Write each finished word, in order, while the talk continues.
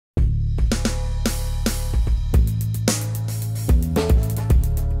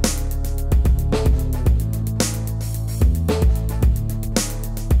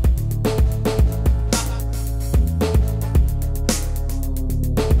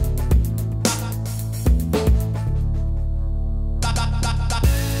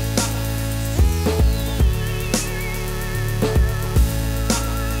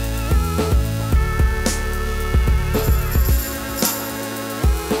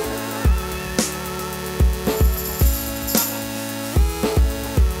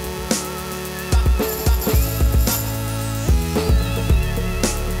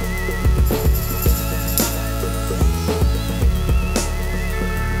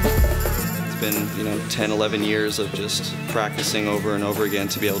been, 10, 11 years of just practicing over and over again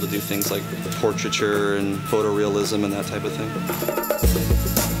to be able to do things like portraiture and photorealism and that type of thing.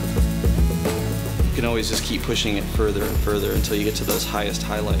 You can always just keep pushing it further and further until you get to those highest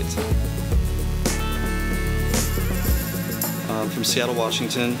highlights. I'm from Seattle,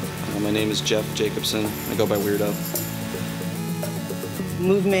 Washington. My name is Jeff Jacobson. I go by Weirdo.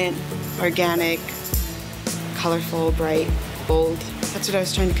 Movement, organic, colorful, bright, bold. That's what I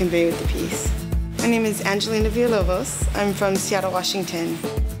was trying to convey with the piece. My name is Angelina Villalobos. I'm from Seattle, Washington.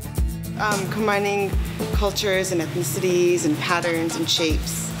 Combining cultures and ethnicities and patterns and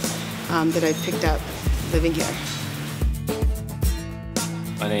shapes that I've picked up living here.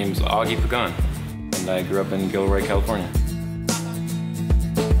 My name's Augie Pagan, and I grew up in Gilroy, California.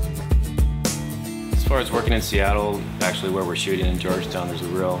 As far as working in Seattle, actually where we're shooting in Georgetown, there's a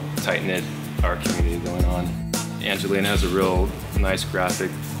real tight-knit art community going on. Angelina has a real nice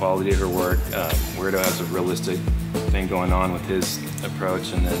graphic quality to her work. Weirdo has a realistic thing going on with his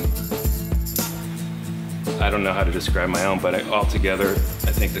approach, and then I don't know how to describe my own, but altogether,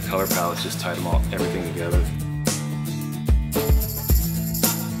 I think the color palettes just tied everything together.